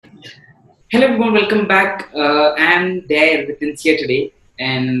Hello everyone, welcome back. I'm there with Insia today,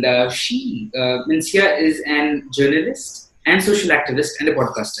 and Insia, is an journalist and social activist and a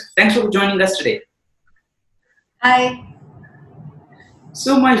podcaster. Thanks for joining us today. Hi.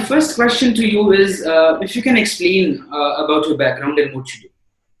 So my first question to you is, if you can explain about your background and what you do.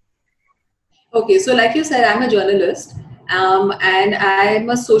 Okay, so like you said, I'm a journalist and I'm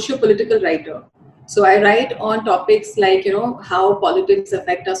a socio-political writer. So I write on topics like, how politics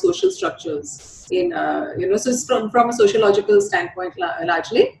affect our social structures so it's from a sociological standpoint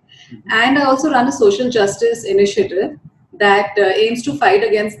largely. And I also run a social justice initiative that aims to fight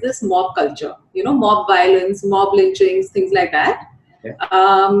against this mob culture, mob violence, mob lynchings, things like that. Yeah.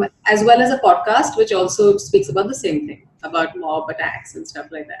 As well as a podcast, which also speaks about the same thing, about mob attacks and stuff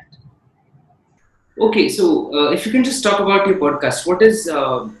like that. Okay, so if you can just talk about your podcast, what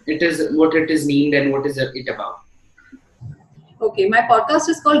what it is named, and what is it about? Okay, my podcast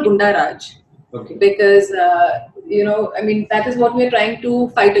is called Gunda Raj. Okay. Because, that is what we're trying to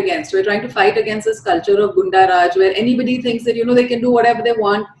fight against. We're trying to fight against this culture of Gunda Raj, where anybody thinks that, they can do whatever they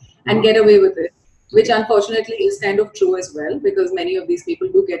want and get away with it, which unfortunately is kind of true as well, because many of these people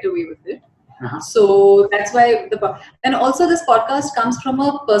do get away with it. So that's why and also this podcast comes from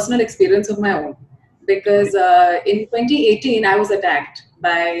a personal experience of my own, because in 2018 I was attacked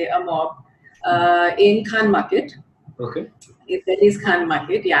by a mob in Khan Market. Okay. Delhi's Khan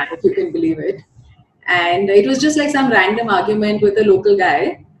Market, yeah, if you can believe it. And it was just like some random argument with a local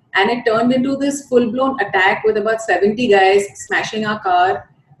guy, and it turned into this full-blown attack with about 70 guys smashing our car.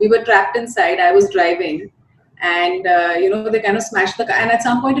 We were trapped inside. I was driving, and they kind of smashed the car. And at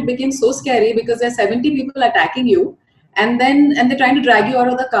some point, it became so scary because there's 70 people attacking you, and they're trying to drag you out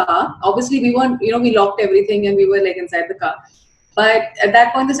of the car. Obviously, we weren't, we locked everything and we were like inside the car. But at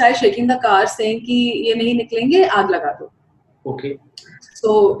that point, they started shaking the car, saying कि ये नहीं निकलेंगे, आग लगा दो. Okay.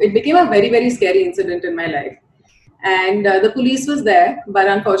 So it became a very, very scary incident in my life. And the police was there, but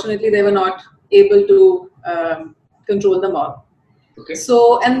unfortunately they were not able to control the mob. Okay.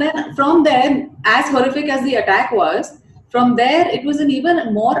 So, and then from there, as horrific as the attack was, from there it was an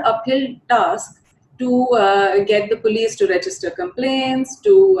even more uphill task to get the police to register complaints,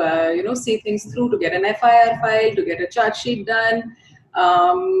 to see things through, to get an FIR filed, to get a charge sheet done.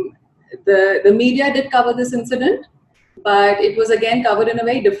 The media did cover this incident, but it was again covered in a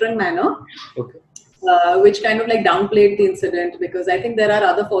very different manner. Okay. Which kind of like downplayed the incident, because I think there are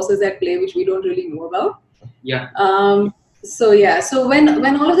other forces at play which we don't really know about. Yeah. So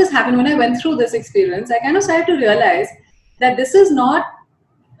when all of this happened, when I went through this experience, I kind of started to realize that this is not,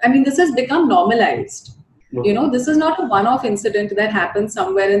 this has become normalized. Okay. This is not a one-off incident that happens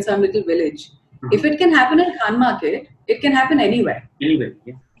somewhere in some little village. If it can happen in Khan Market, it can happen anywhere. Anywhere,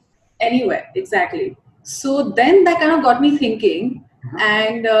 yeah. Anywhere, exactly. So then that kind of got me thinking,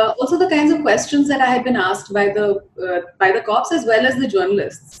 and also the kinds of questions that I had been asked by the cops as well as the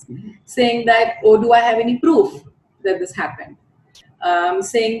journalists, saying that, oh, do I have any proof that this happened?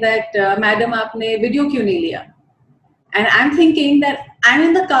 Saying that, madam, aapne video kyun nahi liya? And I'm thinking that I'm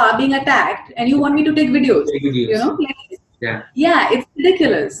in the car being attacked, and you want me to take videos? Yeah, it's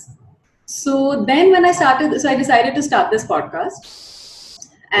ridiculous. So then when I decided to start this podcast.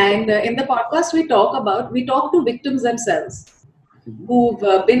 And in the podcast, we talk to victims themselves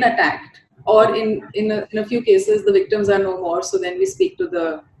who've been attacked, or in a few cases, the victims are no more. So then we speak to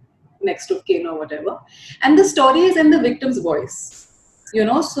the next of kin or whatever. And the story is in the victim's voice,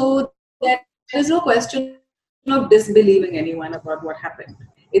 so there is no question of disbelieving anyone about what happened.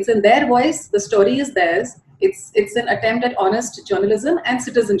 It's in their voice. The story is theirs. It's an attempt at honest journalism and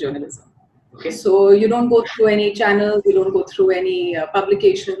citizen journalism. Okay. So you don't go through any channels, you don't go through any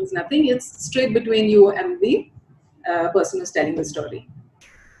publications, nothing. It's straight between you and the person who's telling the story.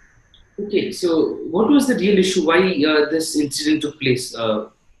 Okay, so what was the real issue? Why this incident took place?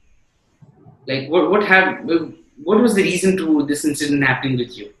 What was the reason to this incident happening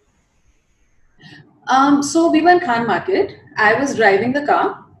with you? So we were in Khan Market. I was driving the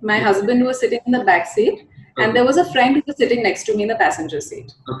car. My husband was sitting in the back seat. And there was a friend who was sitting next to me in the passenger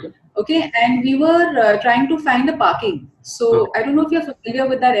seat. Okay, and we were trying to find a parking. So I don't know if you're familiar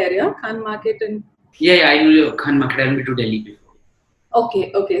with that area, Khan Market. Yeah, I know Khan Market. I've been to Delhi before.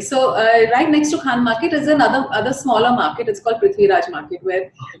 Okay. So right next to Khan Market is another smaller market. It's called Prithviraj Market,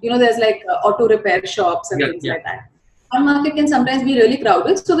 where there's like auto repair shops and things like that. Khan Market can sometimes be really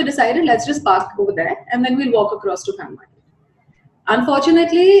crowded, so we decided let's just park over there and then we'll walk across to Khan Market.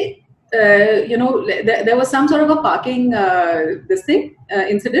 Unfortunately, there was some sort of a parking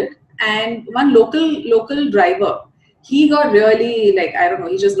incident, and one local driver, he got really, like, I don't know,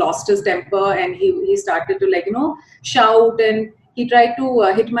 he just lost his temper, and he started to, like, shout, and He tried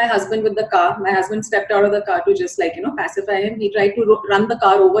to hit my husband with the car. My husband stepped out of the car to just pacify him. He tried to run the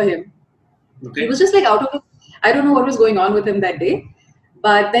car over him. Okay. He was just like out of it. I don't know what was going on with him that day.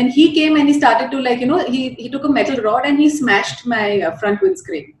 But then he came and he started to he took a metal rod and he smashed my front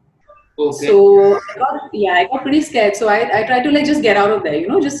windscreen. Okay. So I got pretty scared. So I tried to just get out of there,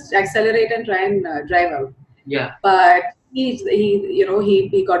 just accelerate and try and drive out. Yeah. But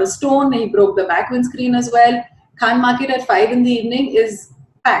he got a stone. He broke the back windscreen as well. Khan Market at 5 in the evening is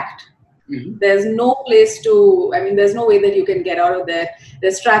packed. Mm-hmm. There's no place there's no way that you can get out of there.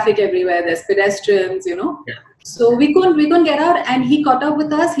 There's traffic everywhere. There's pedestrians, Yeah. So we couldn't get out, and he caught up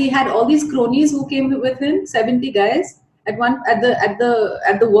with us. He had all these cronies who came with him, 70 guys. At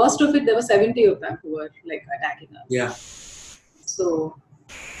the worst of it, there were 70 of them who were attacking us. Yeah. So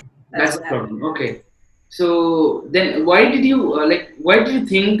that's the problem. Okay. So then, why did you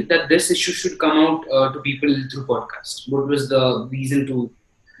think that this issue should come out to people through podcast? What was the reason to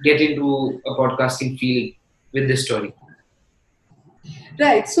get into a podcasting field with this story?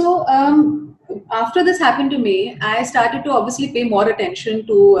 Right. So after this happened to me, I started to obviously pay more attention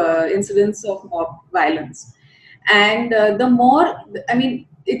to incidents of mob violence. And the more,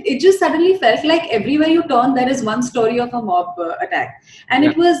 it just suddenly felt like everywhere you turn, there is one story of a mob attack. And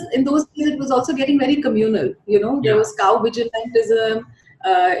it was, in those days, it was also getting very communal. There was cow vigilantism.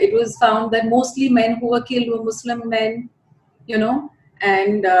 It was found that mostly men who were killed were Muslim men,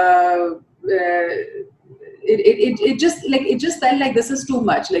 and it just felt like this is too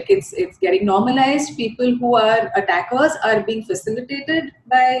much. Like it's getting normalized. People who are attackers are being facilitated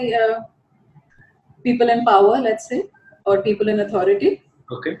by people in power, let's say, or people in authority.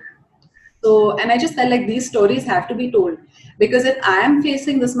 Okay. So, and I just felt like these stories have to be told, because if I am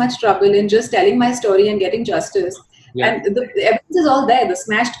facing this much trouble in just telling my story and getting justice, and the evidence is all there, the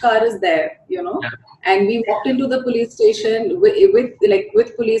smashed car is there, and we walked into the police station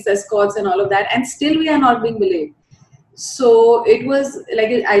with police escorts and all of that, and still we are not being believed. So it was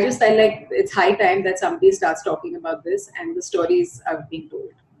I just felt like it's high time that somebody starts talking about this and the stories are being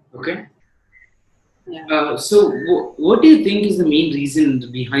told. Okay. Yeah. So what do you think is the main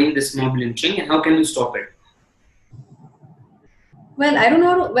reason behind this mob lynching, and how can you stop it? Well, I don't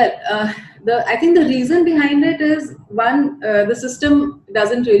know. Well, I think the reason behind it is one, the system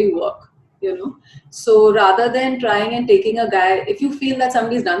doesn't really work, So rather than trying and taking a guy, if you feel that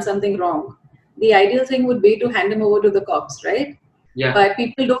somebody's done something wrong, the ideal thing would be to hand him over to the cops, right? Yeah. But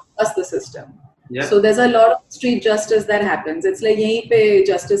people don't trust the system. Yeah. So there's a lot of street justice that happens. It's like yahi pe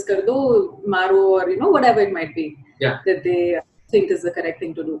justice kar do, maro, or whatever it might be. Yeah. That they think is the correct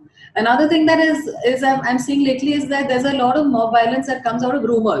thing to do. Another thing that is I'm seeing lately is that there's a lot of mob violence that comes out of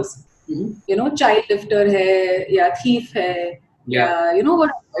rumors. Mm-hmm. Child lifter hai, ya thief hai, yeah,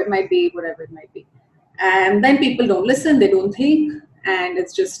 whatever it might be, and then people don't listen, they don't think, and it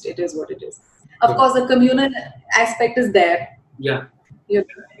is what it is. Of course, the communal aspect is there. Yeah.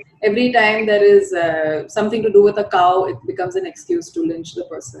 Every time there is something to do with a cow, it becomes an excuse to lynch the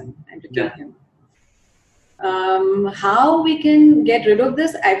person and to kill him. How we can get rid of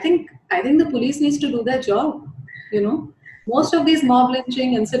this? I think the police needs to do their job. Most of these mob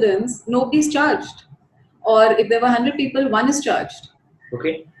lynching incidents, nobody's charged, or if there were 100 people, one is charged.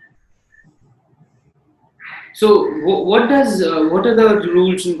 Okay. So what are the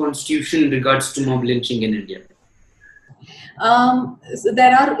rules in Constitution in regards to mob lynching in India? So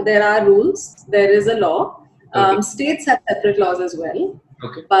there are rules. There is a law. Okay. States have separate laws as well.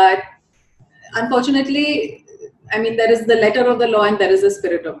 Okay. But unfortunately, there is the letter of the law and there is the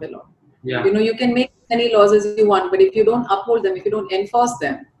spirit of the law. Yeah. You can make any laws as you want, but if you don't uphold them, if you don't enforce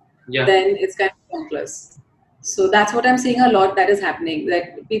them, then it's kind of pointless. So that's what I'm seeing a lot that is happening.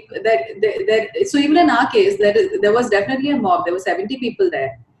 That people, so even in our case, there was definitely a mob. There were 70 people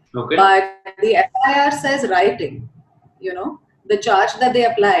there. Okay. But the FIR says rioting. The charge that they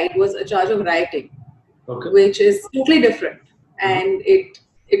applied was a charge of rioting, which is totally different, and it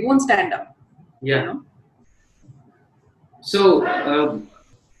won't stand up. Yeah. So,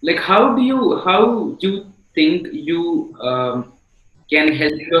 how do you think you can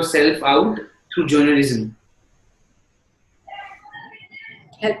help yourself out through journalism?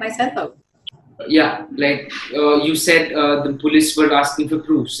 Help myself out? Yeah, you said the police were asking for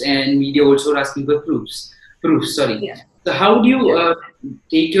proofs, and media also were asking for proofs. Sorry. Yeah. So how do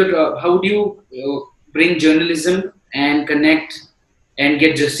you bring journalism and connect and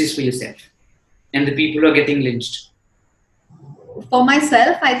get justice for yourself and the people who are getting lynched? For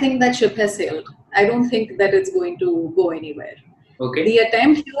myself, I think that ship has sailed. I don't think that it's going to go anywhere. Okay. The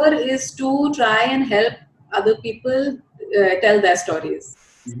attempt here is to try and help other people tell their stories.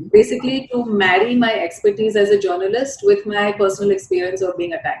 basically to marry my expertise as a journalist with my personal experience of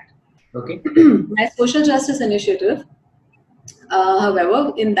being attacked. Okay. My social justice initiative,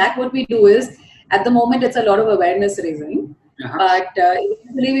 however, in that what we do is, at the moment, it's a lot of awareness raising, but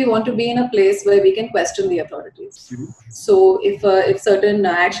eventually we want to be in a place where we can question the authorities. So if certain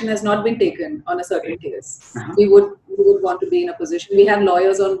action has not been taken on a certain case, we would want to be in a position. We have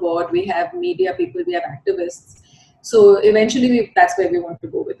lawyers on board, we have media people, we have activists. So eventually, that's where we want to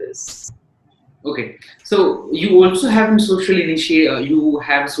go with this. Okay, so you also have a social initiative. You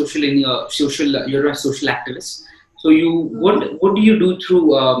have social in social. You're a social activist. So you what do you do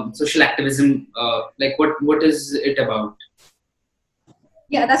through social activism? Like what is it about?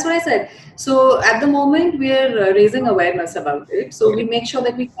 Yeah, that's what I said. So at the moment, we're raising awareness about it. So we make sure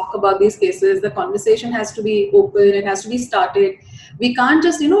that we talk about these cases. The conversation has to be open. It has to be started. We can't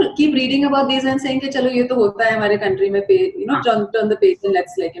just keep reading about these and saying कि चलो ये तो होता है हमारे country में turn the page and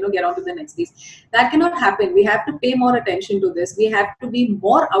let's get on to the next piece. That cannot happen. We have to pay more attention to this. We have to be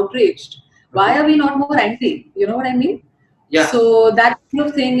more outraged. Why are we not more angry? You know what I mean? Yeah. So that kind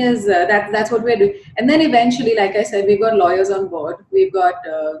of thing is that's what we're doing. And then eventually, like I said, we've got lawyers on board. We've got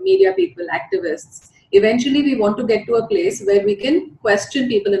media people, activists. Eventually, we want to get to a place where we can question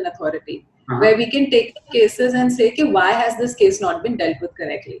people in authority, where we can take cases and say, okay, why has this case not been dealt with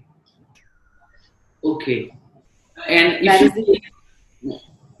correctly? Okay. And if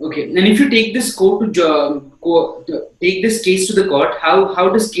you take this take this case to the court, how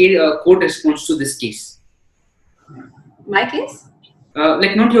does court responds to this case? My case?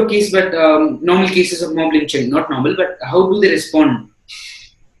 Like not your case, but normal cases of mob lynching. Not normal, but how do they respond?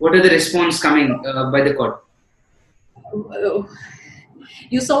 What are the response coming by the court?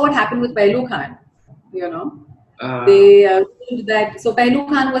 You saw what happened with Pehlu Khan, They told that. So Pehlu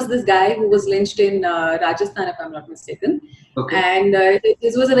Khan was this guy who was lynched in Rajasthan, if I'm not mistaken. Okay. And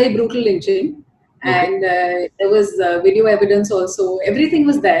this was a very brutal lynching. And there was video evidence also. Everything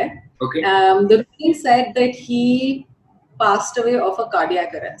was there. Okay. The ruling said that he passed away of a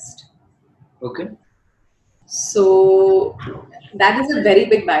cardiac arrest. Okay. So that is a very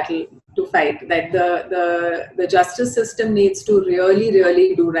big battle to fight. That the justice system needs to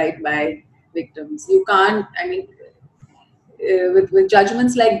really do right by victims. You can't. I mean, with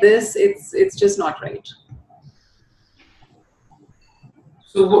judgments like this, it's just not right.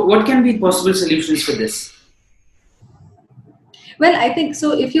 So what can be possible solutions for this? Well, I think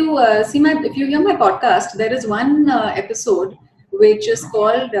so. If you if you hear my podcast, there is one episode which is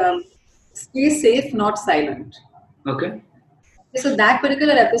called "Stay Safe, Not Silent." Okay. So that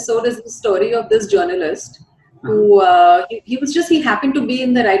particular episode is the story of this journalist who he happened to be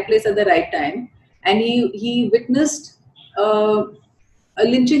in the right place at the right time, and he witnessed a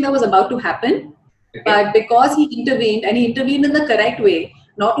lynching that was about to happen, but because he intervened and he intervened in the correct way,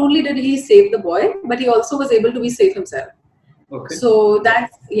 not only did he save the boy, but he also was able to be safe himself. Okay. So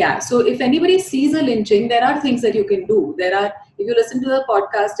that's So if anybody sees a lynching, there are things that you can do. If you listen to the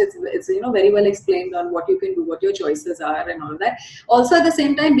podcast, it's very well explained on what you can do, what your choices are, and all of that. Also, at the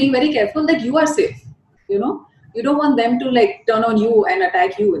same time, being very careful that you are safe. You don't want them to turn on you and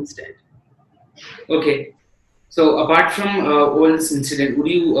attack you instead. Okay. So apart from all this incident,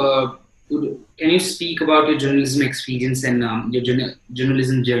 can you speak about your journalism experience and your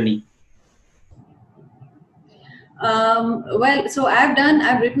journalism journey? Well, so I've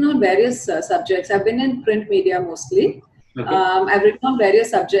written on various subjects. I've been in print media mostly. Okay. I've written on various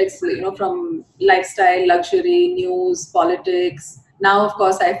subjects, from lifestyle, luxury, news, politics. Now, of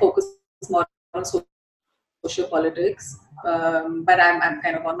course, I focus more on social politics. But I'm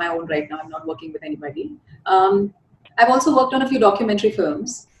kind of on my own right now. I'm not working with anybody. I've also worked on a few documentary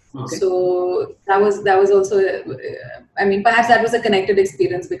films. Okay. So that was also, I mean, perhaps that was a connected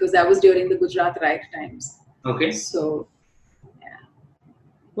experience because that was during the Gujarat riot times. Okay. So, yeah.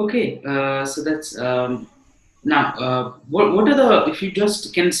 Okay. So that's now. What are the? If you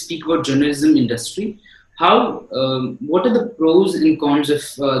just can speak about journalism industry, how? What are the pros and cons of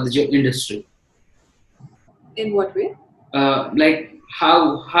the industry? In what way? Like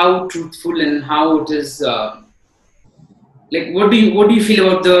how truthful and how it is. Like what do you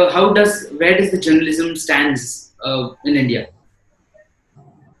feel about where does the journalism stands in India?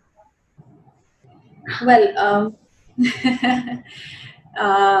 Well,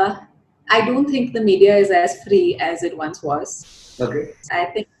 I don't think the media is as free as it once was. Okay. I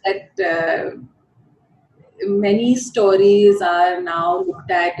think that many stories are now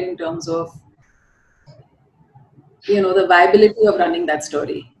looked at in terms of, the viability of running that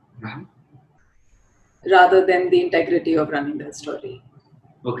story rather than the integrity of running that story.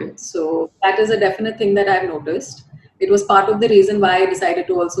 Okay. So that is a definite thing that I've noticed. it was part of the reason why I decided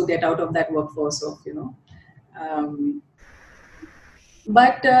to also get out of that workforce of, um,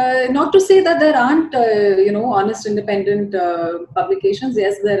 but not to say that there aren't, honest, independent publications.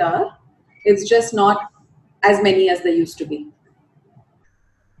 Yes, there are. It's just not as many as they used to be.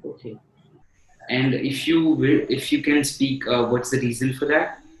 Okay. And if you can speak, what's the reason for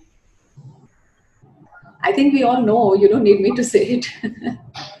that? I think we all know. You don't need me to say it.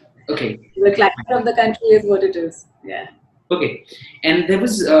 Okay. The climate of the country is what it is. Yeah. Okay. And there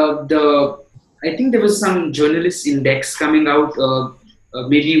was I think there was some journalist index coming out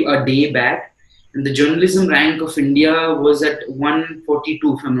maybe a day back, and the journalism rank of India was at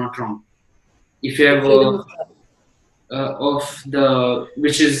 142, if I'm not wrong. If you have Freedom of thought. of the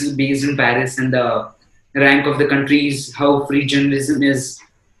which is based in Paris, and the rank of the countries, how free journalism is.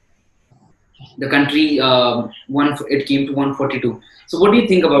 The country it came to 142. So what do you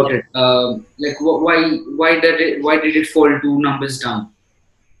think about it? Like why did it fall 2 numbers down?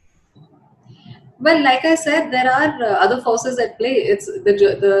 Well, like I said, there are other forces at play. It's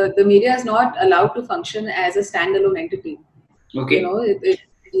the media is not allowed to function as a standalone entity. Okay.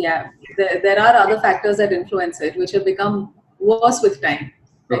 Yeah, there are other factors that influence it, which have become worse with time.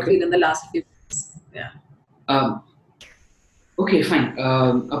 I feel in the last few years. Yeah. Okay, fine.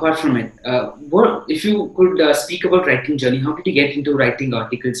 Apart from it, what if you could speak about writing journey? How did you get into writing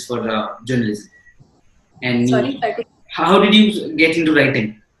articles for journalism? And Sorry, if I could. How did you get into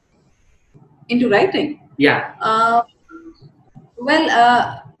writing? Into writing? Yeah.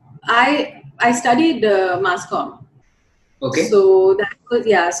 Well, I studied mass comm. Okay. So that was,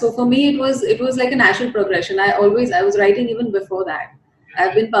 yeah. So for me, it was like a natural progression. I was writing even before that.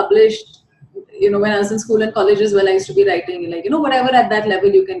 I've been published. When I was in school and college as well, I used to be writing like whatever at that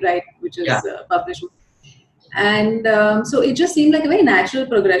level you can write, which is published. And so it just seemed like a very natural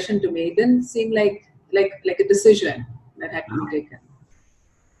progression to me. It didn't seem like a decision that had to be taken.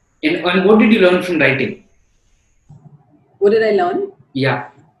 And what did you learn from writing? What did I learn? Yeah.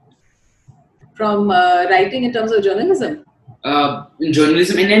 From writing in terms of journalism? In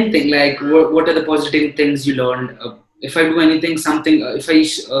journalism, in anything, like what are the positive things you learned? If I do anything, something, if I,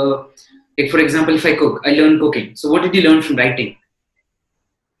 like for example, if I cook, I learn cooking. So what did you learn from writing?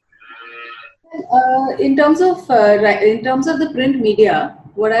 In terms of the print media,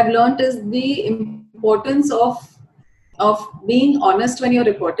 what I've learned is the importance of being honest when you're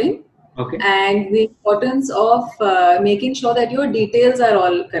reporting. Okay. And the importance of making sure that your details are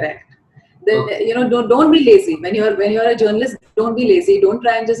all correct. Okay. Don't be lazy when you're a journalist. Don't be lazy. Don't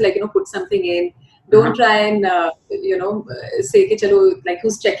try and just put something in. Don't try and say कि चलो like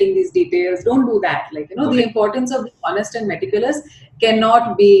who's checking these details. Don't do that. Okay. The importance of being honest and meticulous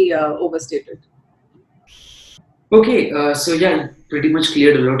cannot be overstated. Okay, so yeah, pretty much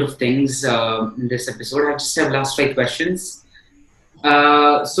cleared a lot of things in this episode. I just have last 5 questions.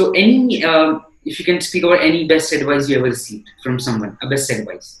 So if you can speak about any best advice you ever received from someone, a best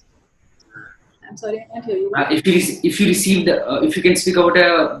advice. I'm sorry, I can't hear you. If you can speak about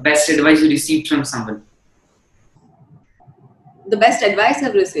a best advice you received from someone. The best advice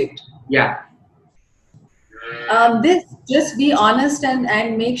I've received. Yeah. This, just be honest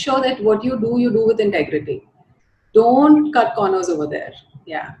and make sure that what you do with integrity. Don't cut corners over there.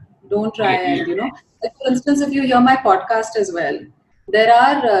 Yeah. Don't try and like for instance, if you hear my podcast as well, there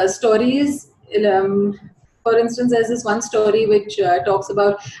are stories. For instance, there's this one story which talks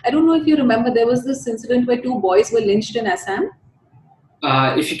about, I don't know if you remember, there was this incident where 2 boys were lynched in Assam.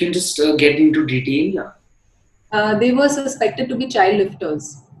 If you can just get into detail. They were suspected to be child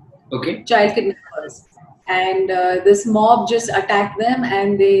lifters. Okay. Child kidnappers. And this mob just attacked them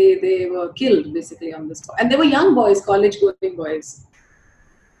and they were killed basically on the spot. And they were young boys, college-going boys.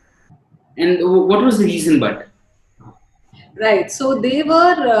 And what was the reason but? Right. So they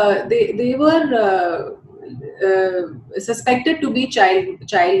were suspected to be child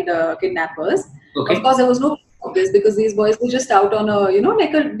kidnappers. Okay. Of course, there was no proof of this because these boys were just out on a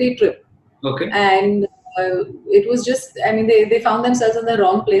like a day trip. Okay. And it was just, I mean, they found themselves in the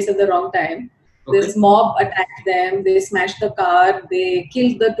wrong place at the wrong time. Okay. This mob attacked them. They smashed the car. They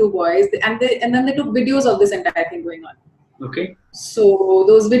killed the 2 boys, and then they took videos of this entire thing going on. Okay. So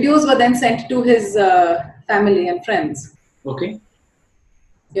those videos were then sent to his family and friends. Okay.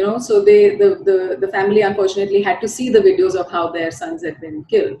 So the family unfortunately had to see the videos of how their sons had been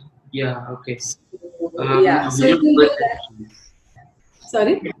killed. Yeah. Okay. So, yeah. So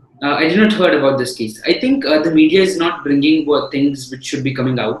sorry. I did not heard about this case. I think the media is not bringing what things which should be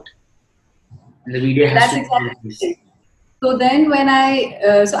coming out. And the media has That's to exactly it. So then when I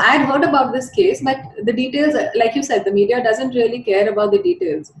had heard about this case, but the details, like you said, the media doesn't really care about the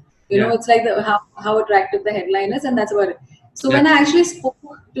details. know, it's like how attractive the headline is, and that's about it. So Yeah. when I actually spoke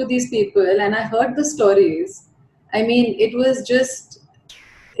to these people and I heard the stories, I mean, it was just,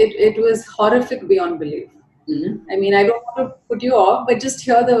 it was horrific beyond belief. I mean, I don't want to put you off, but just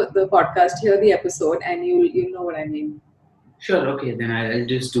hear the podcast, hear the episode, and you'll know what I mean. Sure. Okay, then I'll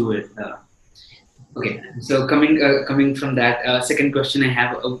just do it. Okay. So coming from that, second question I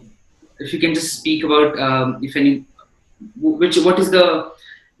have, if you can just speak about if any, what is the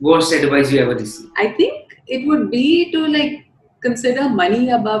worst advice you ever received? I think it would be to like consider money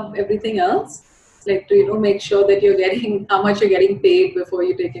above everything else. Like to make sure that you're getting how much you're getting paid before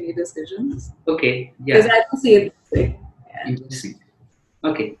you take any decisions. Okay. Because Yeah. I don't see it this way. Yeah. Interesting.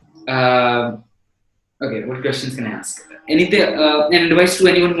 Okay. Okay. What questions can I ask? Anything? An advice to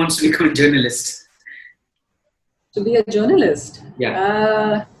anyone who wants to become a journalist? To be a journalist.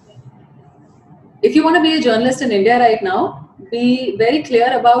 Yeah. If you want to be a journalist in India right now, be very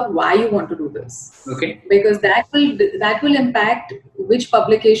clear about why you want to do this. Okay. Because that will impact which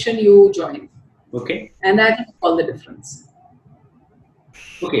publication you join. Okay. And that will make all the difference.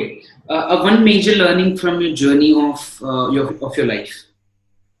 Okay. One major learning from your journey of your life.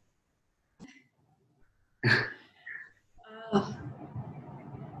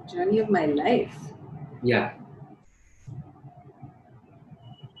 Journey of my life. Yeah.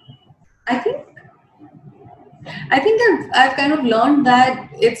 I think I've kind of learned that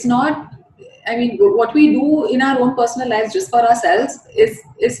it's not. I mean, what we do in our own personal lives just for ourselves is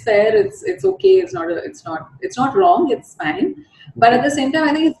fair. It's okay. It's not wrong. It's fine. But at the same time,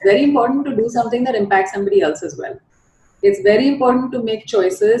 I think it's very important to do something that impacts somebody else as well. It's very important to make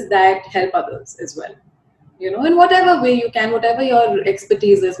choices that help others as well. In whatever way you can, whatever your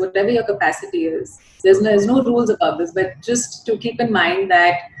expertise is, whatever your capacity is. There's no rules about this, but just to keep in mind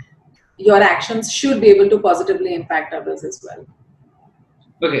that your actions should be able to positively impact others as well.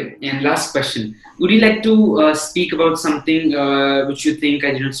 Okay, and last question. Would you like to speak about something which you think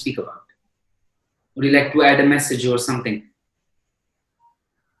I did not speak about? Would you like to add a message or something?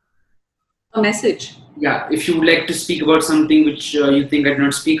 A message? Yeah, if you would like to speak about something which you think I did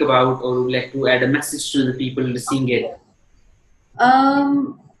not speak about, or would like to add a message to the people listening it.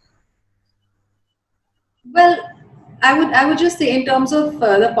 Well, I would just say in terms of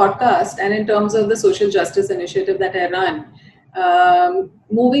the podcast and in terms of the social justice initiative that I run,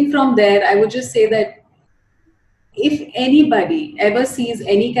 moving from there, I would just say that if anybody ever sees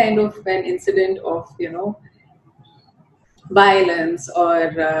any kind of an incident of, violence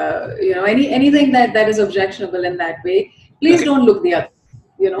or, anything that is objectionable in that way, please don't look the other,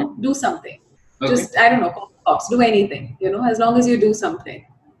 do something. Okay. Just, I don't know, call the cops, do anything, as long as you do something.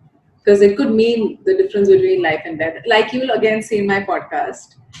 Because it could mean the difference between life and death. Like you will again see in my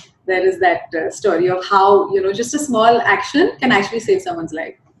podcast, there is that story of how, just a small action can actually save someone's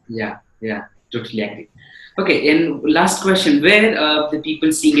life. Yeah, totally agree. Okay, and last question, where the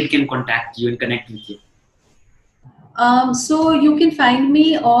people seeing it can contact you and connect with you? So you can find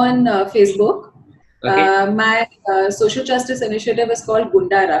me on Facebook. Okay. My social justice initiative is called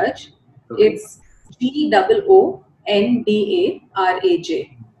Gunda Raj. Okay. It's GOONDARAJ.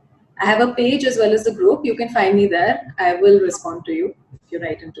 I have a page as well as a group. You can find me there. I will respond to you if you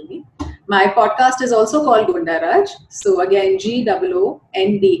write into me. My podcast is also called Gunda Raj. So again,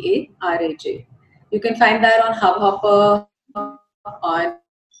 GOONDARAJ. You can find that on Hubhopper, on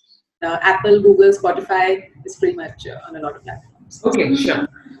Apple, Google, Spotify. It's pretty much on a lot of platforms. Okay, sure.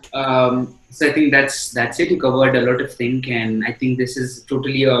 So I think that's it. You covered a lot of things, and I think this is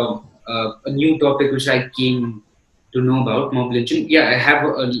totally a new topic which I came to know about, mob lynching. Yeah, I have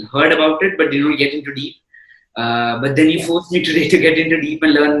heard about it, but didn't get into deep. But then you forced me today to get into deep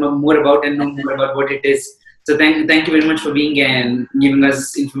and learn more about and know more about what it is. So thank you very much for being and giving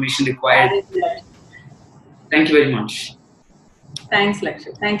us information required. Thank you very much. Thanks,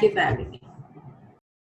 Lakshya. Thank you for having me.